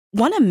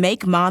Want to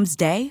make Mom's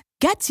day?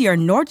 Get to your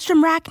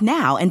Nordstrom Rack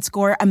now and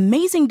score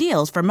amazing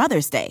deals for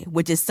Mother's Day,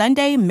 which is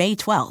Sunday, May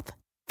 12th.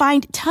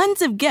 Find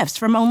tons of gifts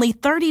from only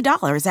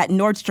 $30 at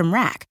Nordstrom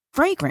Rack.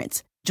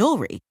 Fragrance,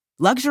 jewelry,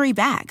 luxury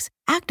bags,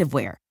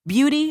 activewear,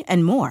 beauty,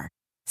 and more.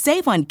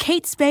 Save on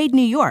Kate Spade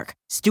New York,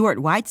 Stuart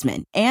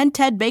Weitzman, and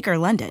Ted Baker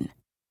London.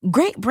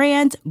 Great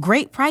brands,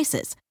 great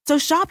prices. So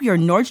shop your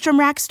Nordstrom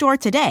Rack store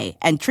today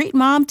and treat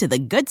Mom to the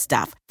good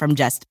stuff from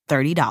just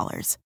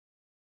 $30.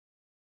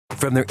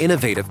 From their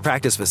innovative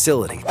practice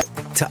facility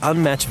to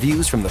unmatched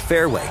views from the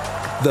fairway,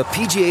 the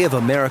PGA of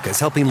America is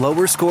helping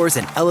lower scores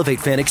and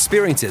elevate fan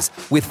experiences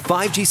with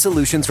 5G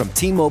solutions from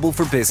T-Mobile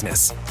for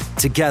Business.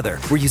 Together,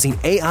 we're using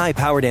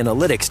AI-powered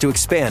analytics to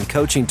expand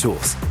coaching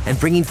tools and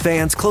bringing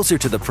fans closer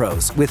to the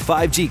pros with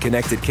 5G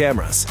connected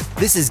cameras.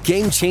 This is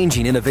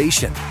game-changing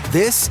innovation.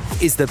 This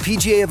is the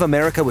PGA of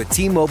America with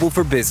T-Mobile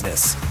for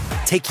Business.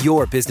 Take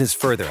your business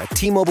further at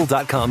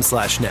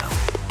T-Mobile.com/now.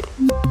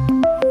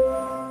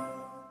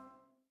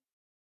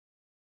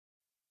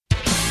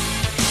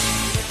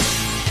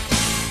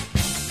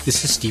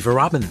 This is Steve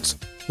Robbins.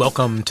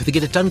 Welcome to the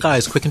Get It Done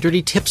Guys quick and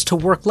dirty tips to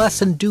work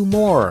less and do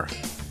more.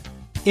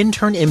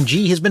 Intern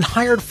MG has been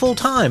hired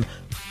full-time.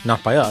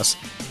 Not by us,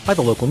 by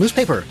the local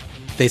newspaper.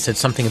 They said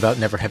something about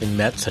never having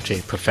met such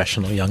a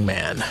professional young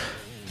man.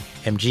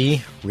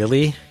 MG,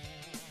 really?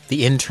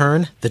 The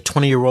intern? The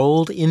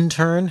 20-year-old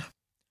intern?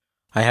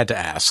 I had to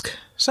ask.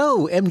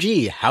 So,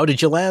 MG, how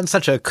did you land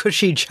such a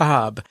cushy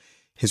job?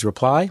 His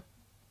reply?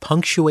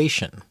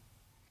 Punctuation.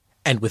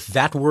 And with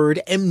that word,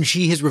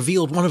 MG has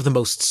revealed one of the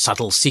most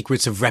subtle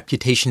secrets of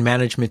reputation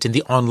management in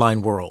the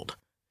online world.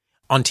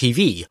 On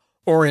TV,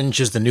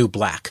 orange is the new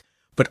black,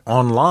 but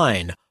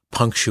online,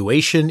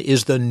 punctuation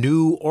is the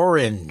new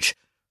orange,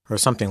 or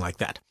something like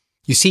that.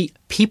 You see,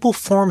 people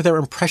form their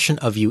impression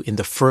of you in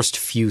the first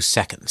few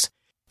seconds.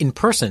 In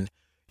person,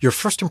 your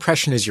first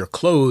impression is your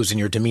clothes and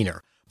your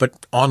demeanor,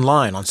 but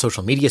online, on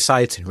social media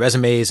sites and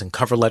resumes and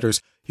cover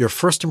letters, your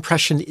first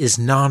impression is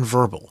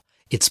nonverbal.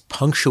 It's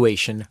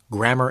punctuation,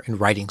 grammar, and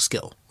writing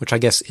skill, which I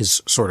guess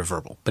is sort of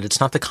verbal, but it's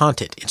not the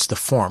content, it's the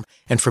form.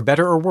 And for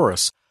better or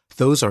worse,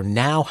 those are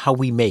now how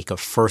we make a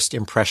first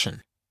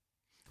impression.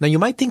 Now you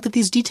might think that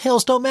these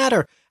details don't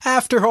matter.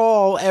 After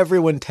all,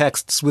 everyone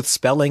texts with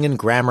spelling and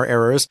grammar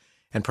errors,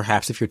 and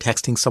perhaps if you're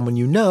texting someone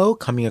you know,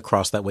 coming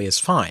across that way is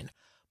fine.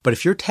 But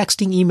if you're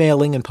texting,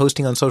 emailing, and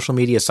posting on social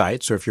media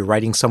sites, or if you're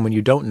writing someone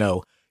you don't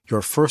know,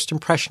 your first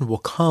impression will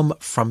come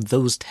from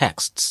those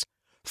texts.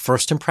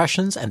 First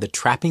impressions and the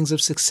trappings of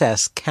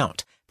success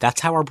count. That's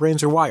how our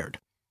brains are wired.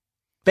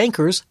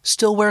 Bankers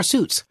still wear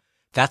suits.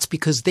 That's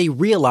because they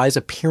realize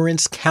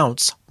appearance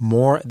counts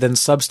more than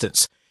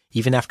substance.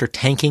 Even after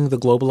tanking the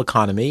global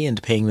economy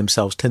and paying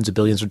themselves tens of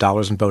billions of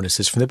dollars in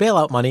bonuses from the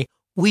bailout money,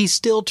 we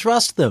still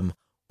trust them.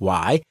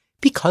 Why?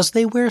 Because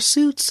they wear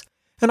suits.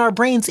 And our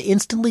brains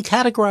instantly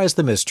categorize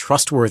them as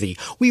trustworthy.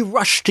 We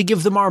rush to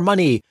give them our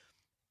money.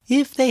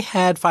 If they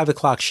had 5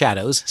 o'clock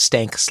shadows,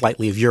 stank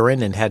slightly of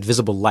urine, and had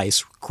visible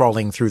lice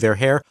crawling through their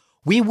hair,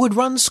 we would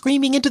run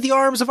screaming into the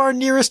arms of our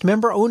nearest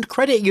member-owned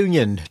credit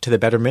union to the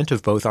betterment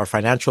of both our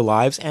financial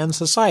lives and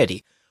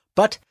society.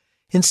 But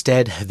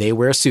instead, they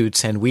wear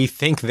suits, and we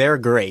think they're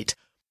great.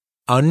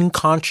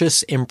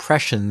 Unconscious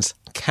impressions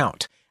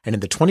count, and in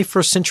the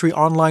 21st century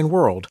online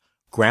world,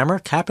 grammar,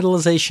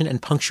 capitalization,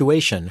 and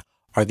punctuation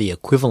are the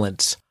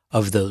equivalents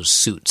of those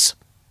suits.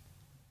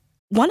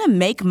 Want to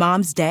make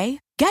Mom's day?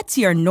 Get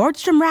to your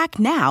Nordstrom Rack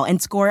now and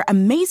score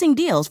amazing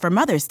deals for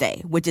Mother's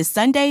Day, which is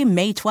Sunday,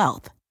 May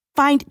 12th.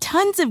 Find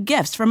tons of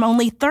gifts from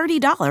only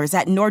 $30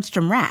 at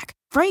Nordstrom Rack.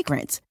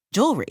 Fragrance,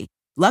 jewelry,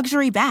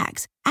 luxury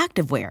bags,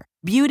 activewear,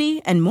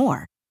 beauty, and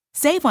more.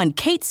 Save on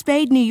Kate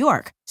Spade New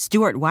York,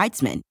 Stuart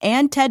Weitzman,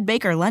 and Ted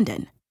Baker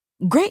London.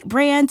 Great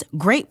brands,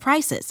 great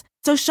prices.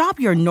 So shop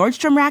your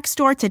Nordstrom Rack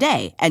store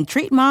today and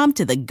treat Mom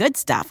to the good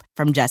stuff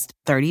from just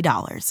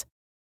 $30.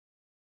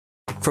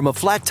 From a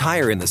flat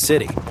tire in the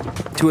city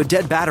to a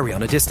dead battery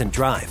on a distant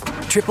drive,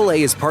 AAA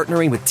is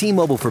partnering with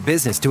T-Mobile for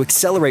Business to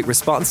accelerate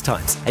response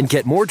times and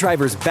get more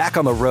drivers back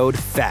on the road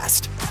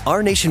fast.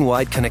 Our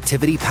nationwide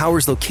connectivity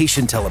powers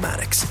location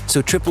telematics,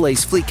 so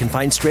AAA's fleet can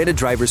find stranded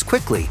drivers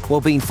quickly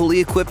while being fully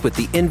equipped with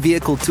the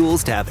in-vehicle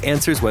tools to have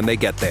answers when they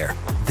get there.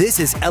 This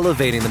is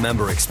elevating the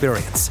member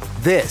experience.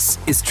 This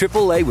is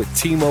AAA with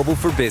T-Mobile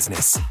for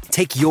Business.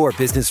 Take your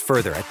business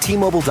further at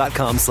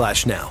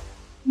T-Mobile.com/now.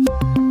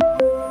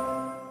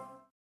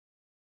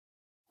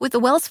 With the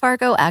Wells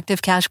Fargo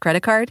Active Cash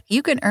Credit Card,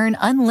 you can earn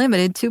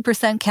unlimited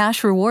 2%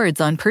 cash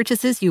rewards on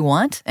purchases you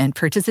want and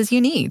purchases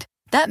you need.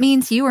 That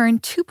means you earn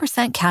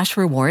 2% cash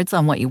rewards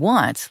on what you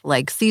want,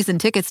 like season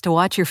tickets to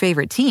watch your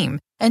favorite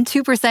team, and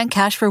 2%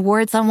 cash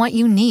rewards on what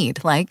you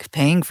need, like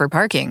paying for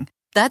parking.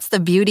 That's the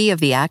beauty of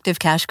the Active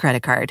Cash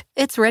Credit Card.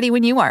 It's ready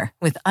when you are,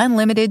 with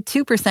unlimited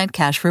 2%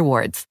 cash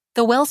rewards.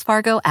 The Wells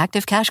Fargo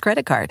Active Cash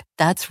Credit Card.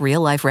 That's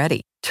real life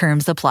ready.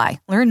 Terms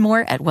apply. Learn more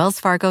at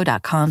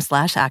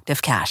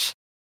wellsfargo.com/activecash.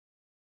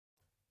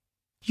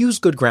 Use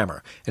good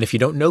grammar, and if you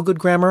don't know good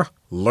grammar,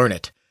 learn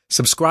it.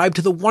 Subscribe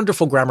to the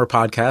wonderful grammar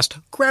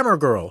podcast, Grammar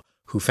Girl,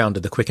 who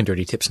founded the Quick and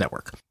Dirty Tips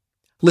Network.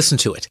 Listen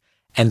to it,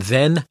 and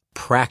then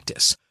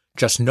practice.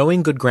 Just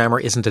knowing good grammar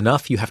isn't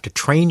enough. You have to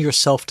train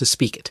yourself to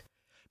speak it.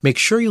 Make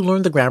sure you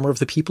learn the grammar of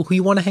the people who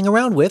you want to hang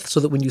around with so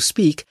that when you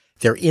speak,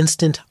 their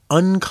instant,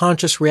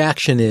 unconscious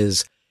reaction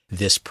is,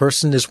 this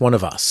person is one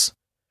of us.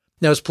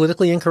 Now, as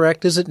politically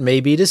incorrect as it may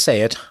be to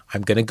say it,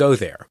 I'm going to go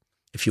there.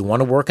 If you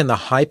want to work in the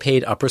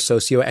high-paid upper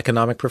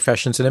socioeconomic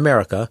professions in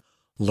America,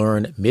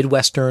 learn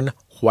Midwestern,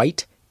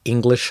 white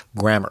English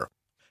grammar.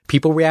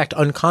 People react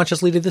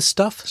unconsciously to this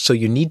stuff, so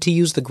you need to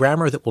use the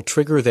grammar that will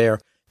trigger their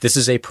 "this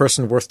is a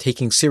person worth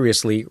taking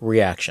seriously"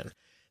 reaction.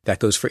 That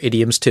goes for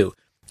idioms too.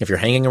 If you're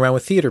hanging around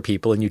with theater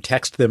people and you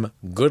text them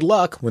good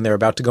luck when they're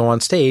about to go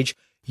on stage,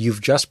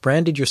 you've just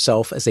branded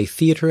yourself as a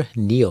theater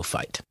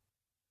neophyte.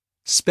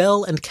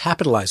 Spell and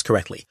capitalize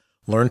correctly.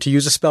 Learn to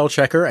use a spell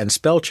checker and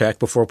spell check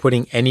before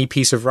putting any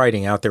piece of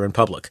writing out there in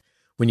public.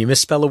 When you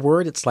misspell a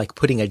word, it's like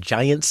putting a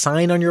giant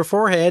sign on your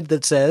forehead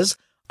that says,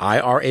 "I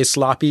are a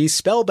sloppy,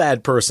 spell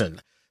bad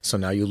person." So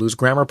now you lose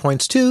grammar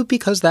points too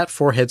because that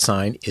forehead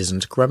sign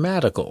isn't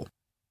grammatical.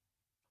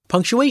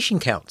 Punctuation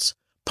counts.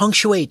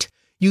 Punctuate.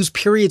 Use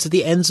periods at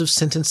the ends of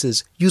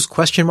sentences. Use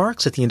question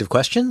marks at the end of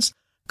questions.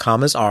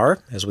 Commas are,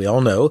 as we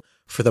all know,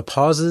 for the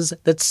pauses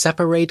that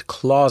separate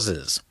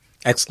clauses.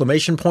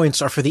 Exclamation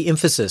points are for the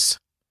emphasis.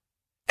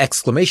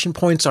 Exclamation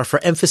points are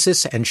for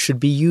emphasis and should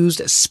be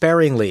used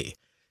sparingly.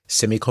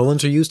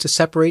 Semicolons are used to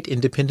separate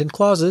independent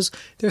clauses.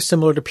 They're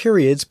similar to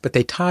periods, but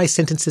they tie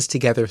sentences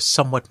together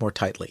somewhat more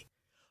tightly.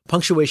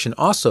 Punctuation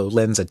also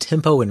lends a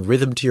tempo and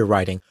rhythm to your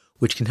writing,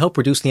 which can help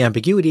reduce the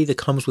ambiguity that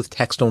comes with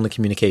text-only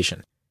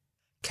communication.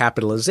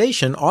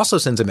 Capitalization also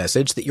sends a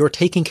message that you're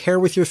taking care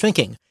with your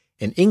thinking.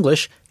 In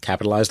English,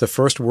 capitalize the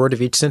first word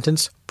of each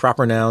sentence,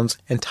 proper nouns,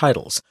 and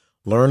titles.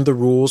 Learn the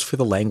rules for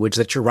the language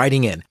that you're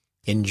writing in.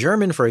 In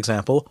German, for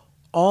example,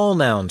 all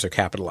nouns are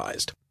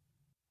capitalized.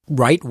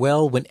 Write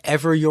well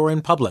whenever you're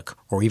in public,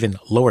 or even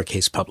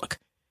lowercase public,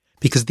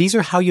 because these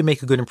are how you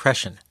make a good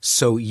impression.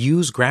 So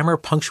use grammar,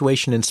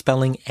 punctuation, and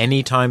spelling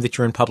any time that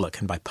you're in public.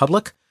 And by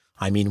public,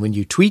 I mean when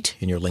you tweet,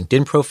 in your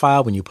LinkedIn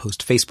profile, when you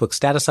post Facebook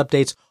status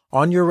updates,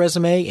 on your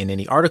resume, in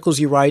any articles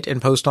you write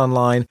and post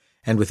online,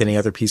 and with any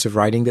other piece of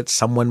writing that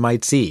someone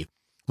might see.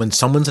 When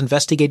someone's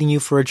investigating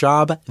you for a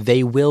job,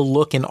 they will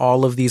look in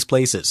all of these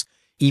places.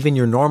 Even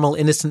your normal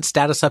innocent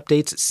status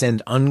updates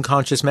send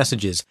unconscious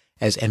messages,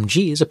 as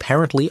MG is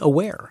apparently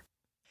aware.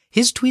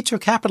 His tweets are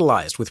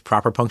capitalized with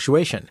proper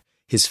punctuation.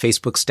 His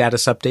Facebook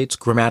status updates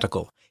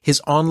grammatical.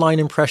 His online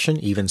impression,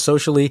 even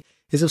socially,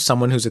 is of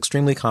someone who's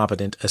extremely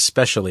competent,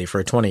 especially for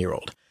a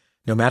 20-year-old.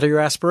 No matter your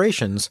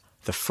aspirations,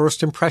 the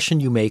first impression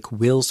you make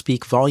will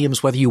speak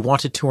volumes whether you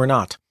want it to or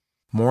not.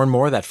 More and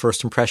more, that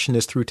first impression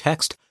is through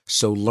text,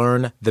 so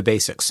learn the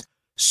basics.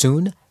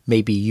 Soon,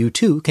 maybe you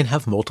too can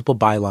have multiple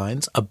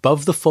bylines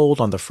above the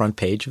fold on the front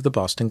page of the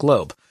Boston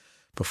Globe,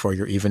 before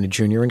you're even a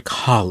junior in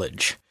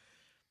college.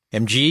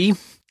 MG,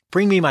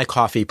 bring me my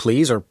coffee,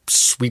 please, or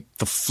sweep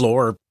the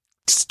floor.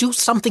 Just do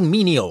something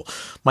menial.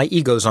 My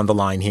ego's on the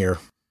line here.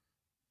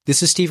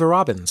 This is Steve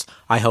Robbins.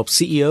 I help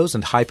CEOs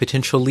and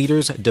high-potential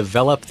leaders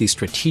develop the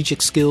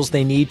strategic skills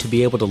they need to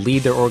be able to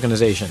lead their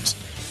organizations.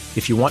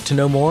 If you want to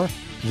know more,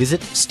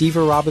 visit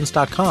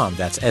steverobbins.com.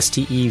 That's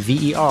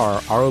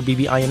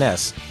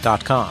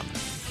STEVERROBBINS.com.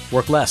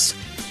 Work less,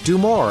 do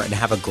more, and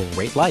have a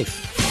great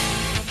life.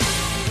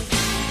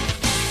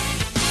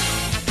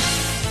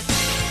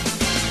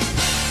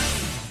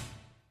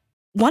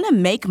 Want to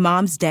make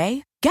Mom's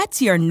Day? Get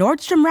to your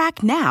Nordstrom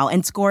Rack now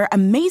and score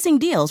amazing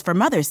deals for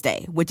Mother's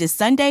Day, which is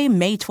Sunday,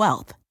 May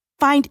 12th.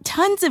 Find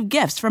tons of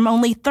gifts from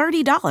only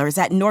 $30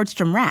 at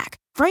Nordstrom Rack.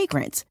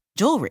 Fragrance,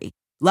 jewelry,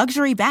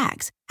 luxury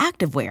bags,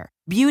 activewear,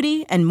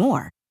 beauty, and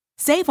more.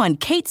 Save on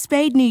Kate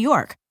Spade New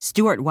York,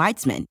 Stuart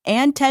Weitzman,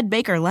 and Ted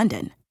Baker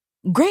London.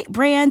 Great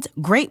brands,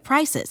 great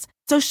prices.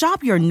 So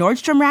shop your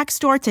Nordstrom Rack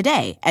store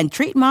today and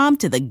treat Mom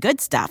to the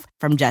good stuff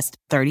from just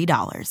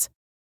 $30.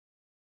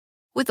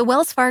 With the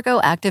Wells Fargo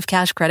Active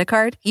Cash Credit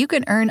Card, you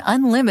can earn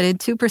unlimited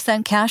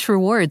 2% cash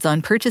rewards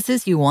on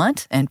purchases you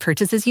want and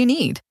purchases you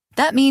need.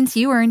 That means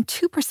you earn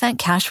 2%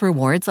 cash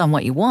rewards on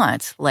what you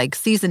want, like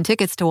season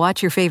tickets to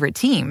watch your favorite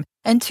team,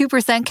 and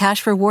 2%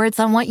 cash rewards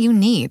on what you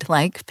need,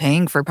 like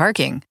paying for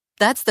parking.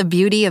 That's the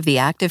beauty of the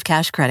Active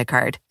Cash Credit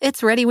Card.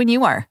 It's ready when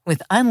you are,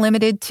 with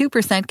unlimited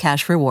 2%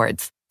 cash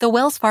rewards. The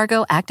Wells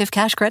Fargo Active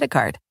Cash Credit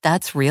Card.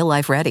 That's real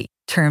life ready.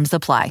 Terms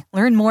apply.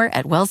 Learn more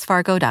at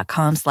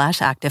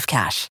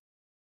wellsfargo.com/activecash.